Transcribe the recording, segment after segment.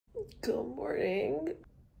Good morning.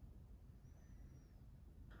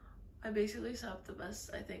 I basically slept the best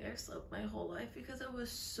I think I've slept my whole life because I was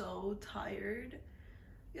so tired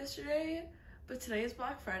yesterday. But today is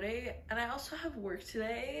Black Friday and I also have work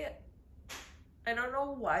today. I don't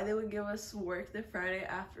know why they would give us work the Friday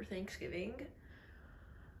after Thanksgiving,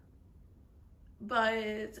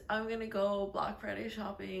 but I'm gonna go Black Friday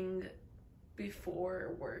shopping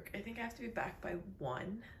before work. I think I have to be back by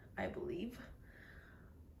 1, I believe.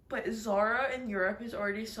 But Zara in Europe is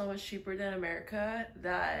already so much cheaper than America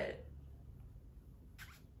that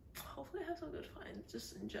hopefully I have some good finds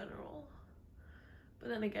just in general. But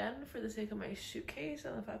then again, for the sake of my suitcase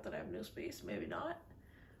and the fact that I have no space, maybe not.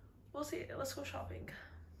 We'll see. Let's go shopping.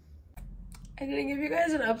 I didn't give you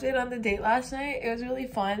guys an update on the date last night. It was really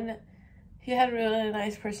fun. He had a really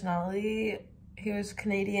nice personality. He was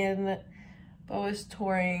Canadian, but was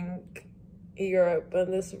touring Europe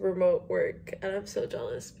on this remote work, and I'm so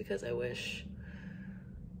jealous because I wish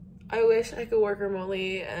I could work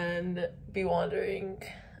remotely and be wandering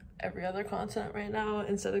every other continent right now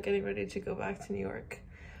instead of getting ready to go back to New York.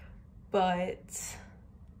 But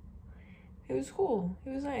it was cool.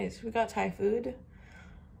 It was nice. We got Thai food.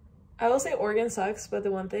 I will say Oregon sucks, but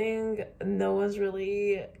the one thing no one's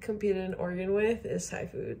really competed in Oregon with is Thai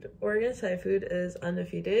food. Oregon's Thai food is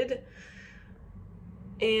undefeated.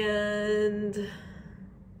 And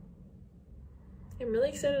I'm really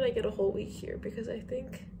excited I get a whole week here because I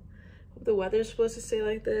think the weather's supposed to stay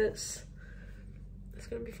like this. It's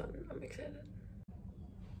gonna be fun. I'm excited.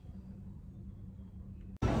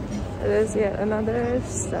 It is yet another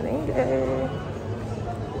stunning day.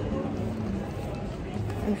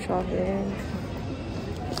 I'm shopping.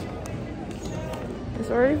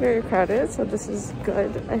 It's already very crowded, so this is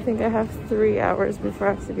good. I think I have 3 hours before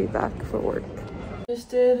I have to be back for work. Just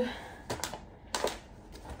did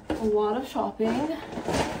a lot of shopping.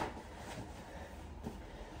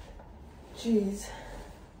 Jeez.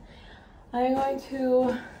 I'm going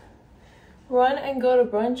to run and go to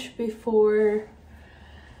brunch before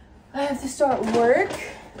I have to start work.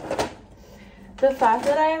 The fact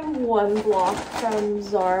that I am 1 block from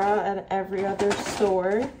Zara and every other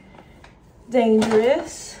store,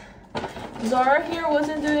 dangerous. Zara here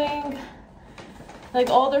wasn't doing, like,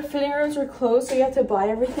 all their fitting rooms were closed, so you have to buy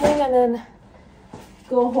everything and then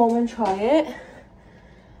go home and try it.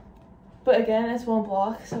 But again, it's 1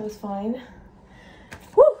 block, so it's fine.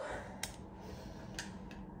 Woo!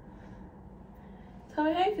 Tell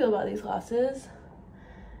me how you feel about these glasses.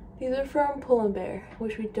 These are from Pull & Bear,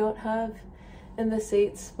 which we don't have in the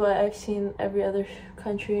States, but I've seen every other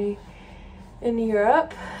country in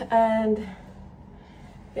Europe. And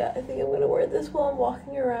yeah, I think I'm gonna wear this while I'm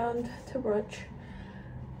walking around to brunch.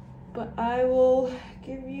 But I will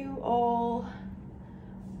give you all,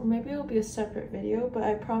 or maybe it'll be a separate video, but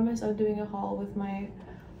I promise I'm doing a haul with my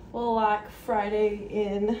Black Friday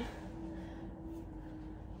in.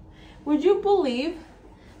 Would you believe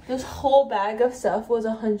this whole bag of stuff was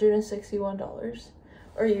 $161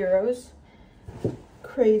 or euros?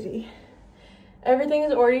 Crazy. Everything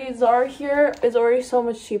is already, Zara here is already so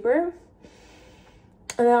much cheaper.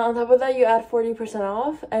 And then on top of that, you add 40%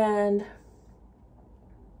 off, and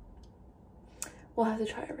we'll have to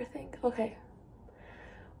try everything. Okay.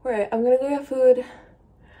 Alright, I'm gonna go get food,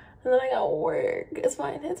 and then I got work. It's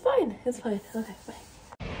fine, it's fine, it's fine. Okay, bye.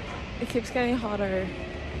 It keeps getting hotter.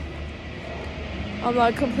 I'm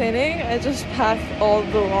not complaining, I just packed all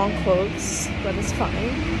the wrong clothes, but it's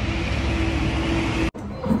fine.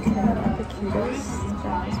 At the cutest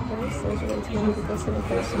jazz place, there's really too many people sitting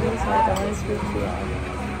close to me, so I don't want to speak too loud.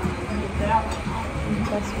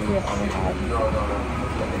 Best video I ever had.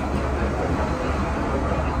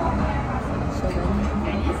 So good.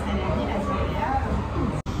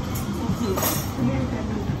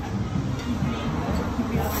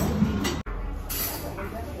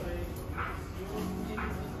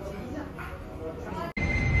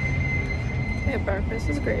 Okay, breakfast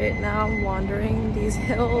is great. Now I'm wandering. These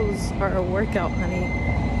hills are a workout, honey.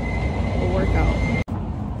 A workout.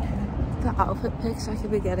 The outfit pics I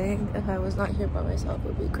could be getting if I was not here by myself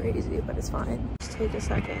would be crazy, but it's fine. Just take a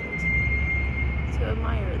second to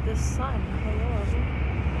admire this sun. Hello.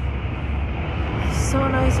 So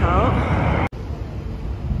nice out.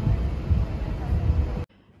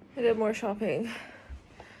 I did more shopping.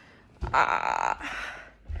 How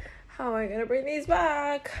am I gonna bring these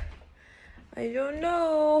back? I don't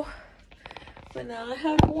know. But now I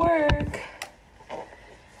have work.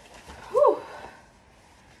 Whew.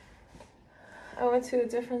 I went to a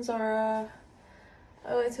different Zara.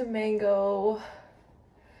 I went to Mango.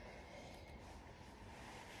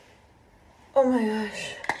 Oh my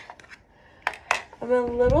gosh. I'm I'm a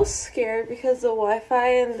little scared because the Wi-Fi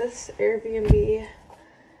in this Airbnb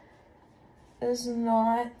is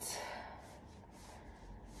not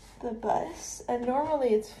the best. And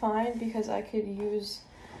normally it's fine because I could use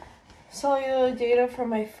cellular data from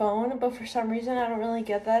my phone, but for some reason I don't really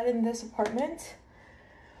get that in this apartment.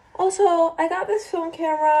 Also, I got this film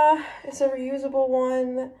camera. It's a reusable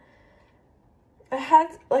one. I had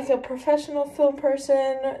like a professional film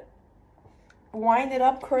person wind it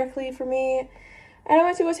up correctly for me, and I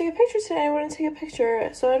went to go take a picture today. I want to take a picture,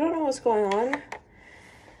 so I don't know what's going on,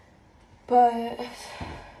 but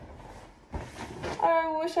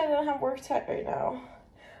I wish I didn't have work tech right now.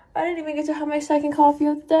 I didn't even get to have my second coffee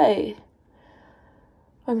of the day.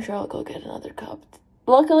 I'm sure I'll go get another cup.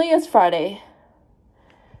 Luckily, it's Friday,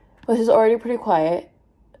 which is already pretty quiet.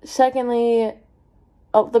 Secondly,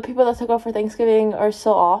 the people that took off for Thanksgiving are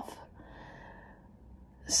still off.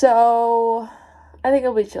 So, I think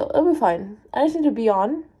it'll be chill. It'll be fine. I just need to be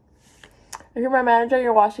on. If you're my manager and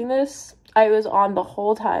you're watching this, I was on the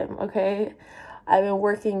whole time, okay? I've been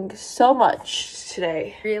working so much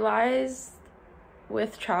today. Realize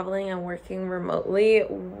with traveling and working remotely,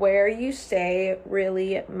 where you stay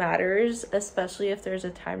really matters, especially if there's a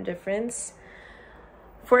time difference.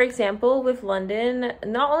 For example, with London,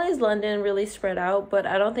 not only is London really spread out, but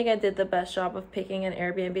I don't think I did the best job of picking an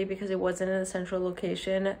Airbnb because it wasn't in a central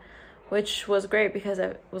location, which was great because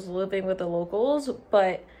I was living with the locals,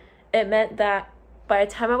 but it meant that by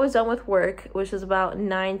the time I was done with work, which was about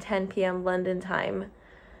 9-10 p.m. London time,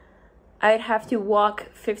 I'd have to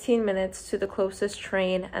walk 15 minutes to the closest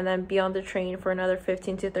train and then be on the train for another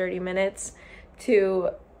 15 to 30 minutes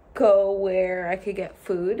to go where I could get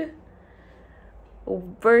food.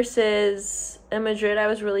 Versus in Madrid, I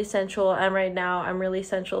was really central, and right now I'm really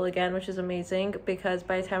central again, which is amazing because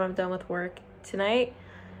by the time I'm done with work tonight,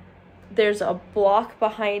 there's a block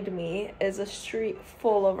behind me is a street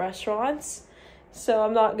full of restaurants, so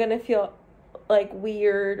I'm not gonna feel like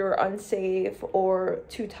weird or unsafe or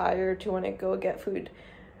too tired to want to go get food.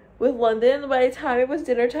 With London, by the time it was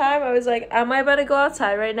dinner time, I was like, am I about to go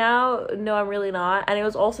outside right now? No, I'm really not. And it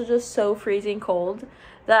was also just so freezing cold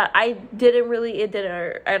that I didn't really eat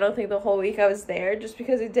dinner. I don't think the whole week I was there, just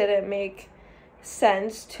because it didn't make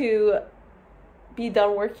sense to be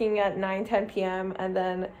done working at 9-10 p.m. and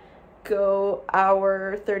then go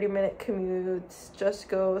hour 30-minute commute, just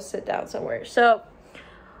go sit down somewhere. So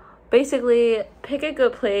basically, pick a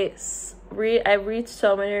good place. I read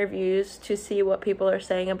so many reviews to see what people are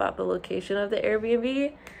saying about the location of the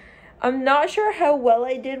Airbnb. I'm not sure how well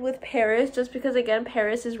I did with Paris, just because again,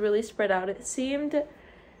 Paris is really spread out, it seemed.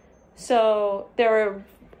 So there were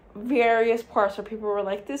various parts where people were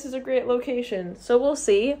like, this is a great location. So we'll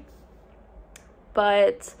see.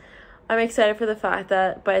 But I'm excited for the fact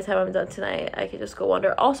that by the time I'm done tonight, I can just go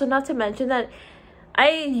wander. Also, not to mention that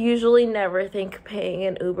I usually never think paying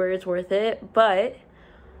an Uber is worth it, but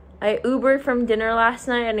I Ubered from dinner last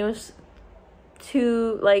night and it was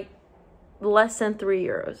less than 3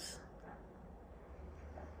 euros.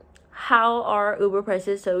 How are Uber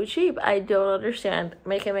prices so cheap? I don't understand.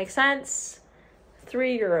 Make it make sense.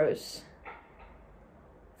 3 euros.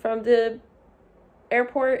 From the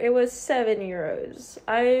airport, it was 7 euros.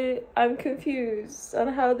 I'm confused on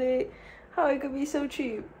how it could be so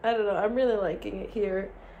cheap. I don't know. I'm really liking it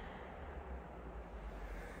here.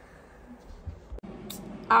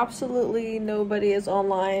 Absolutely nobody is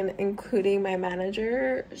online, including my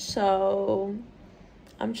manager. So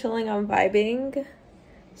I'm chilling, I'm vibing,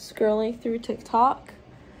 scrolling through TikTok.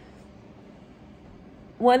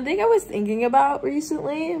 One thing I was thinking about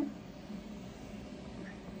recently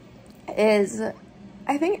is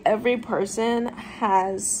I think every person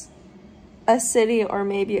has a city or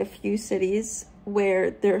maybe a few cities where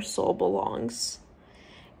their soul belongs.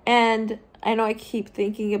 And I know I keep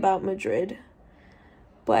thinking about Madrid,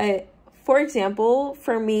 but for example,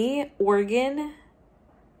 for me, Oregon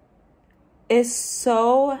is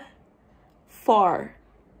so far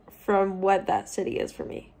from what that city is for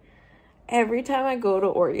me. Every time I go to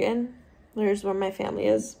Oregon, there's where my family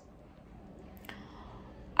is,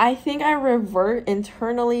 I think I revert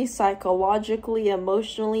internally, psychologically,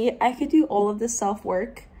 emotionally. I could do all of this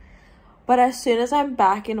self-work, but as soon as I'm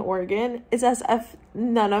back in Oregon, it's as if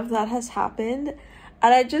none of that has happened,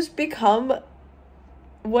 and I just become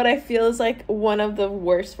what I feel is like one of the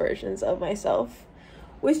worst versions of myself,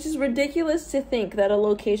 which is ridiculous to think that a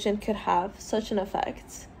location could have such an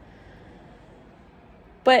effect.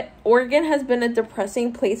 But Oregon has been a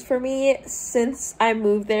depressing place for me since I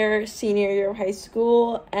moved there senior year of high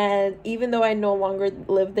school, and even though I no longer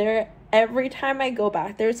live there, every time I go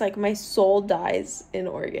back there, it's like my soul dies in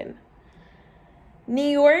Oregon. New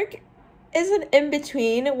York is an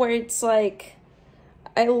in-between where it's like,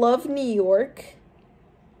 I love New York,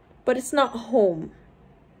 but it's not home.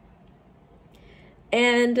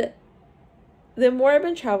 And the more I've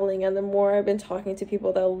been traveling and the more I've been talking to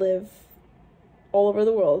people that live all over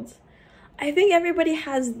the world, I think everybody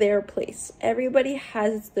has their place. Everybody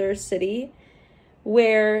has their city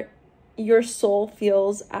where your soul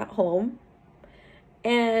feels at home.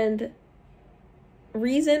 And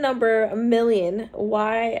reason number a million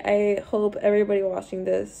why I hope everybody watching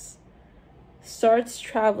this starts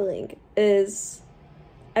traveling is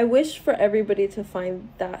I wish for everybody to find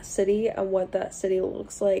that city and what that city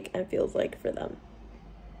looks like and feels like for them.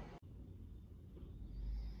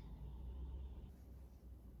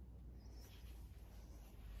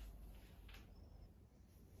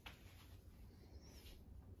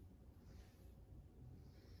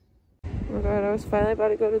 Oh my god, I was finally about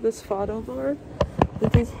to go to this photo bar,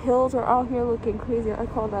 but these hills are out here looking crazy. I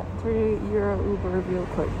call that 30-euro Uber real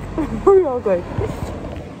quick. Real quick.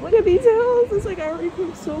 Look at these hills. It's like I already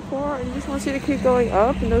came so far and it just wants you to keep going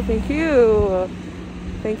up. No thank you.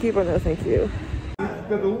 Thank you, but no thank you. This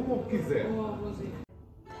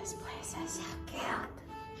place is so cute.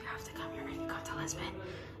 You have to come here when you go to Lisbon.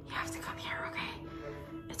 You have to come here, okay?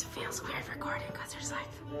 It feels weird recording because there's like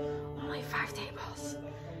only 5 tables.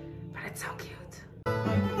 But it's so cute.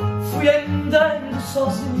 Fui andando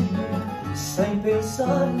sozinho, sem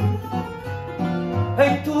pensar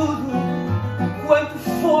em tudo quanto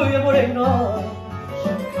foi amor em nós.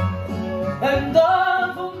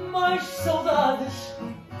 Andavam mais saudades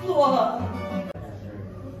pelo ar.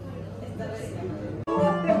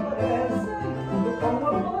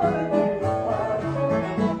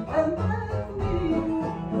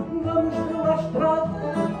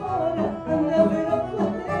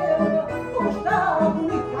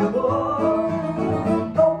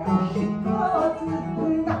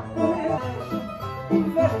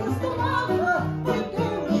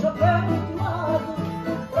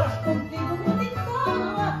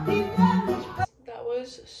 That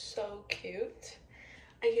was so cute.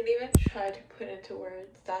 I can even try to put into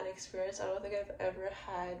words that experience. I don't think I've ever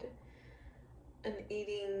had an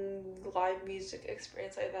eating live music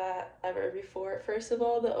experience like that ever before. First of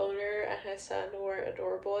all, the owner and his son were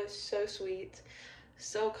adorable. It's so sweet,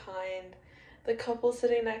 so kind. The couple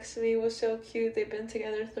sitting next to me was so cute. They've been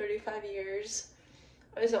together 35 years.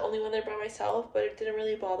 I was the only one there by myself, but it didn't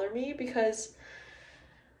really bother me because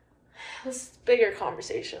this bigger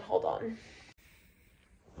conversation. Hold on.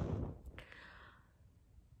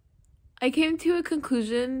 I came to a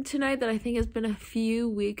conclusion tonight that I think has been a few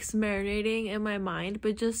weeks marinating in my mind,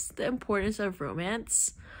 but just the importance of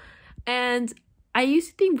romance. And I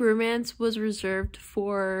used to think romance was reserved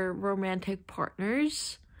for romantic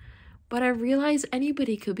partners, but I realized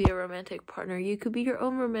anybody could be a romantic partner. You could be your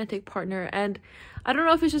own romantic partner. And I don't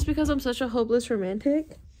know if it's just because I'm such a hopeless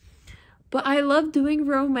romantic, but I love doing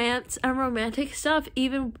romance and romantic stuff,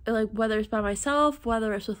 even like whether it's by myself,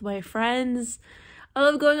 whether it's with my friends. I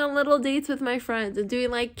love going on little dates with my friends and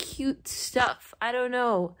doing like cute stuff. I don't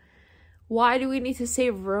know. Why do we need to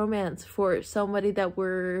save romance for somebody that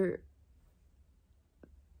we're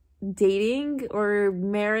dating or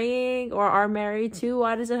marrying or are married to?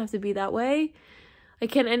 Why does it have to be that way?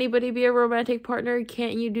 Like, can anybody be a romantic partner?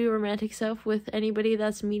 Can't you do romantic stuff with anybody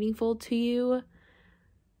that's meaningful to you?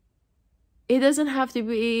 It doesn't have to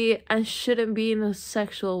be and shouldn't be in a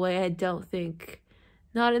sexual way, I don't think.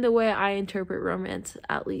 Not in the way I interpret romance,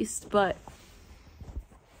 at least, but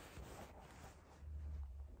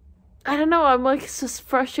I don't know, I'm like just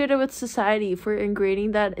frustrated with society for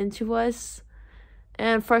ingraining that into us,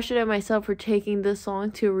 and frustrated myself for taking this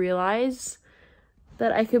long to realize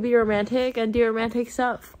that I could be romantic and do romantic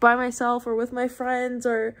stuff by myself or with my friends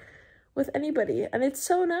or with anybody. And it's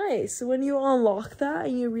so nice when you unlock that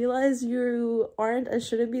and you realize you aren't and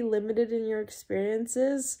shouldn't be limited in your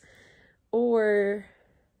experiences or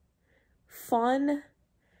fun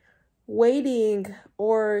waiting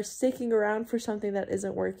or sticking around for something that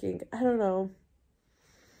isn't working. I don't know.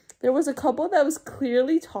 There was a couple that was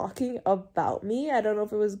clearly talking about me. I don't know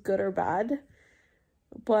if it was good or bad,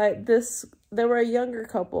 but they were a younger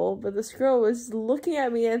couple, but this girl was looking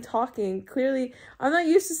at me and talking. Clearly, I'm not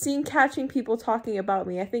used to catching people talking about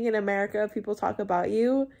me. I think in America, people talk about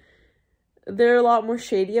you. They're a lot more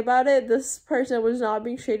shady about it. This person was not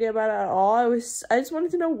being shady about it at all. I just wanted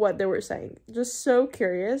to know what they were saying. Just so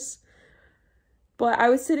curious. But I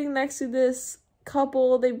was sitting next to this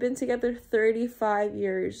couple. They've been together 35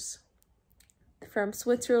 years. From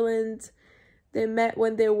Switzerland. They met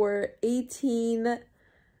when they were 18.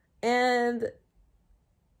 And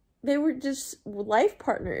they were just life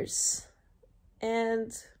partners.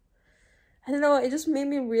 And I don't know, it just made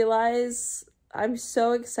me realize I'm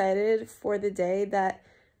so excited for the day that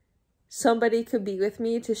somebody could be with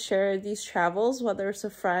me to share these travels, whether it's a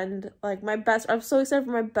friend, like I'm so excited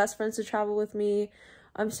for my best friends to travel with me.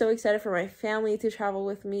 I'm so excited for my family to travel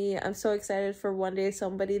with me. I'm so excited for one day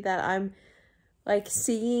somebody that I'm like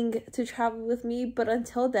seeing to travel with me. But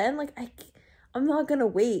until then, like I'm not gonna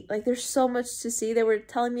wait. Like there's so much to see. They were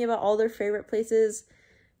telling me about all their favorite places,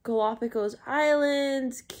 Galapagos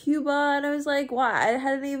Islands, Cuba, and I was like, wow, I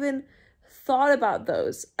hadn't even thought about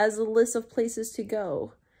those as a list of places to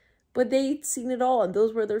go. But they'd seen it all and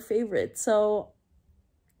those were their favorites. So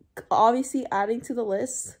obviously adding to the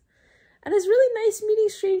list. And it's really nice meeting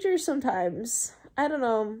strangers sometimes. I don't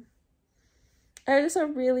know. It was just a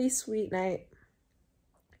really sweet night.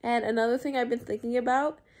 And another thing I've been thinking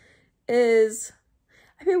about is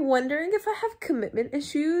I've been wondering if I have commitment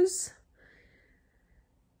issues.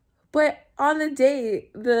 But on the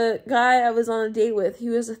date, the guy I was on a date with, he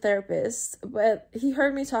was a therapist, but he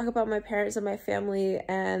heard me talk about my parents and my family,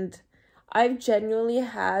 and I've genuinely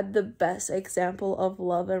had the best example of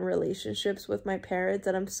love and relationships with my parents,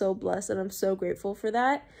 and I'm so blessed and I'm so grateful for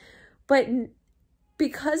that. But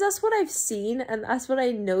because that's what I've seen and that's what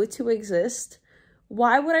I know to exist,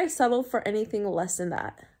 why would I settle for anything less than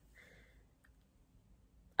that?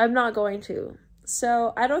 I'm not going to.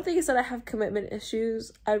 So I don't think it's that I have commitment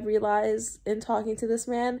issues. I realize in talking to this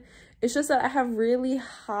man, it's just that I have really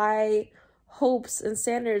high hopes and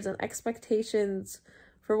standards and expectations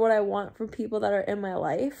for what I want from people that are in my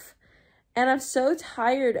life. And I'm so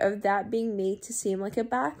tired of that being made to seem like a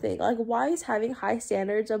bad thing. Like, why is having high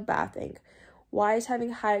standards a bad thing? Why is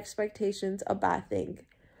having high expectations a bad thing?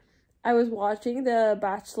 I was watching the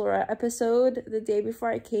Bachelorette episode the day before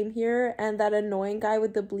I came here, and that annoying guy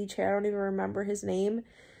with the bleach hair, I don't even remember his name,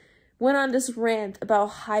 went on this rant about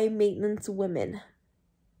high maintenance women.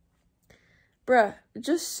 Bruh,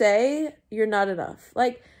 just say you're not enough.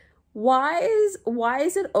 Like, why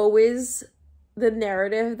is it always the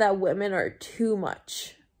narrative that women are too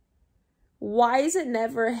much? Why is it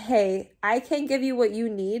never, hey, I can't give you what you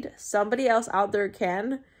need, somebody else out there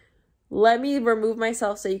can, let me remove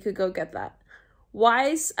myself so you could go get that?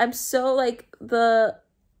 I'm so like the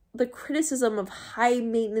criticism of high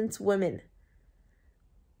maintenance women.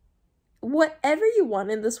 Whatever you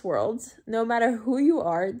want in this world, no matter who you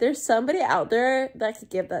are, there's somebody out there that could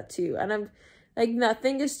give that to you. And I'm like,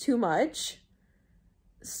 nothing is too much.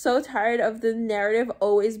 So tired of the narrative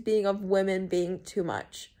always being of women being too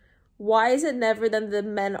much. Why is it never that the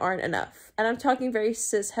men aren't enough? And I'm talking very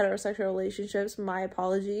cis heterosexual relationships, my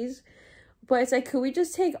apologies. But it's like, could we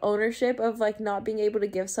just take ownership of like not being able to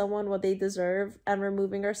give someone what they deserve and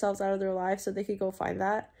removing ourselves out of their lives so they could go find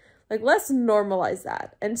that? Like, let's normalize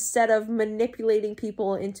that instead of manipulating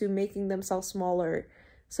people into making themselves smaller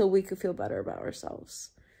so we could feel better about ourselves.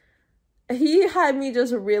 He had me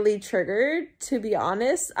just really triggered, to be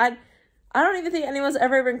honest. I don't even think anyone's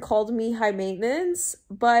ever even called me high maintenance,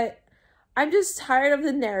 but I'm just tired of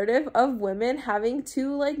the narrative of women having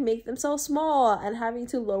to like make themselves small and having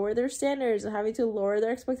to lower their standards and having to lower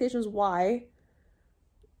their expectations. Why?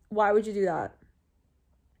 Why would you do that?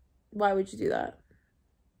 Why would you do that?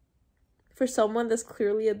 For someone that's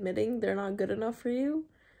clearly admitting they're not good enough for you,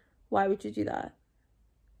 why would you do that?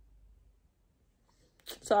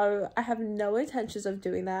 So I have no intentions of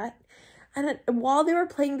doing that. And while they were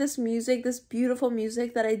playing this music, this beautiful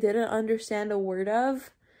music that I didn't understand a word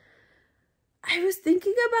of, I was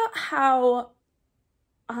thinking about how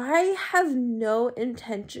I have no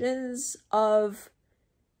intentions of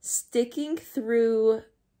sticking through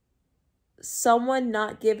someone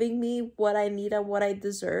not giving me what I need and what I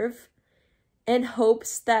deserve in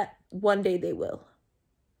hopes that one day they will.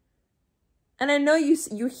 And I know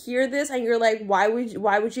you hear this and you're like, why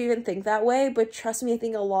would you even think that way? But trust me, I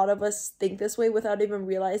think a lot of us think this way without even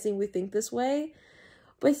realizing we think this way.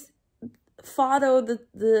 But Fado,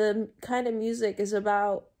 the kind of music is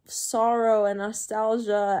about sorrow and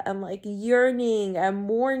nostalgia and like yearning and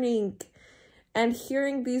mourning, and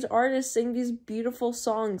hearing these artists sing these beautiful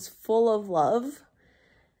songs full of love.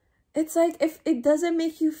 It's like, if it doesn't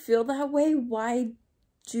make you feel that way, why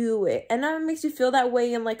do it? And now it makes you feel that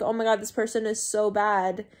way and like, oh my god, this person is so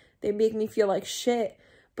bad, they make me feel like shit.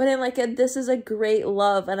 But in like this is a great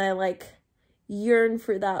love and I like yearn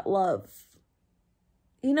for that love.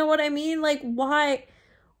 You know what I mean? Like, why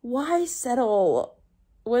settle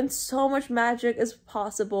when so much magic is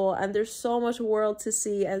possible and there's so much world to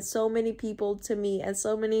see and so many people to meet and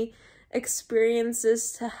so many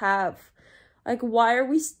experiences to have? Like, why are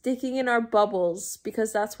we sticking in our bubbles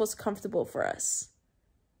because that's what's comfortable for us?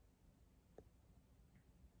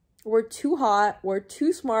 we're too hot, we're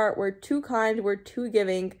too smart, we're too kind, we're too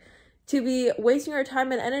giving to be wasting our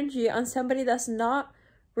time and energy on somebody that's not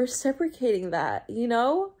reciprocating that, you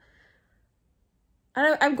know?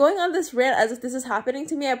 And I'm going on this rant as if this is happening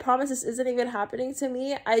to me. I promise this isn't even happening to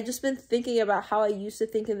me. I just been thinking about how I used to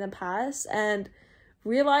think in the past and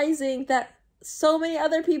realizing that so many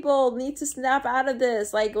other people need to snap out of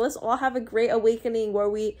this. Like, let's all have a great awakening where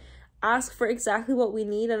we ask for exactly what we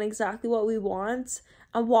need and exactly what we want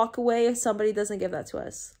and walk away if somebody doesn't give that to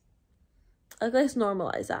us. Like, let's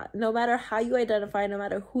normalize that. No matter how you identify, no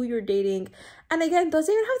matter who you're dating. And again,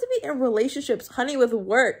 doesn't even have to be in relationships, honey, with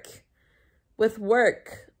work. With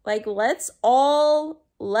work. Like, let's all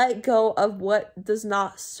let go of what does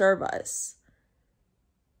not serve us.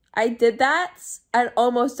 I did that and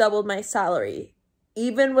almost doubled my salary.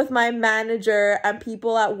 Even with my manager and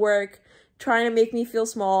people at work trying to make me feel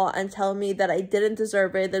small and tell me that I didn't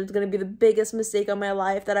deserve it, that it was going to be the biggest mistake of my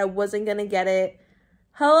life, that I wasn't going to get it.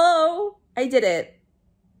 Hello? I did it.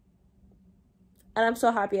 And I'm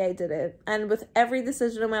so happy I did it. And with every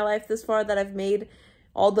decision in my life this far that I've made,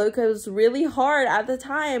 although it was really hard at the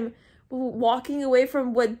time, walking away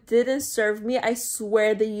from what didn't serve me, I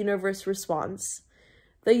swear the universe responds.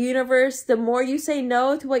 The universe, the more you say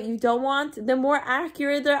no to what you don't want, the more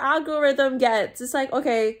accurate their algorithm gets. It's like,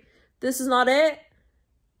 okay, this is not it.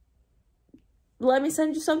 Let me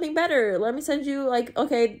send you something better. Let me send you, like,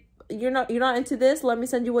 okay, you're not into this. Let me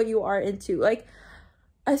send you what you are into. Like,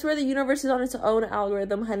 I swear the universe is on its own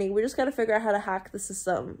algorithm, honey. We just gotta figure out how to hack the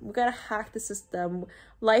system. We gotta hack the system.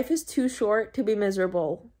 Life is too short to be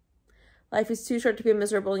miserable. Life is too short to be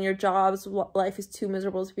miserable in your jobs. Life is too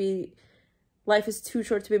short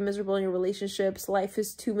to be miserable in your relationships. Life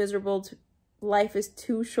is too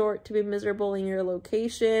short to be miserable in your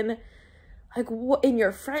location. Like, what in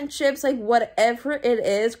your friendships, like, whatever it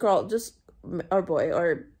is, girl, just, or boy,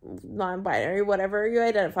 or non-binary, whatever you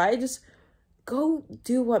identify, just go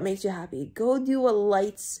do what makes you happy. Go do what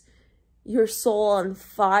lights your soul on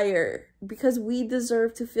fire, because we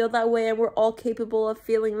deserve to feel that way and we're all capable of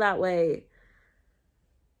feeling that way.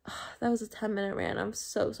 That was a 10-minute rant. I'm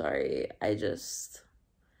so sorry. That's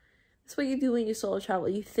what you do when you solo travel.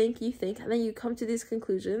 You think, and then you come to these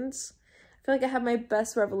conclusions. I feel like I have my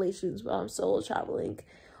best revelations while I'm solo traveling.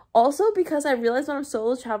 Also, because I realize when I'm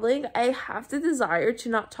solo traveling, I have the desire to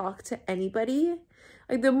not talk to anybody.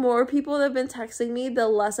 Like, the more people that have been texting me, the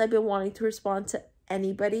less I've been wanting to respond to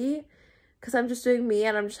anybody. Because I'm just doing me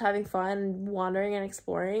and I'm just having fun and wandering and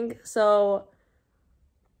exploring. So,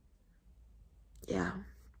 yeah.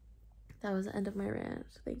 That was the end of my rant.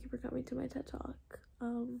 Thank you for coming to my TED Talk.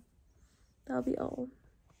 That'll be all.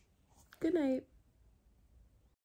 Good night.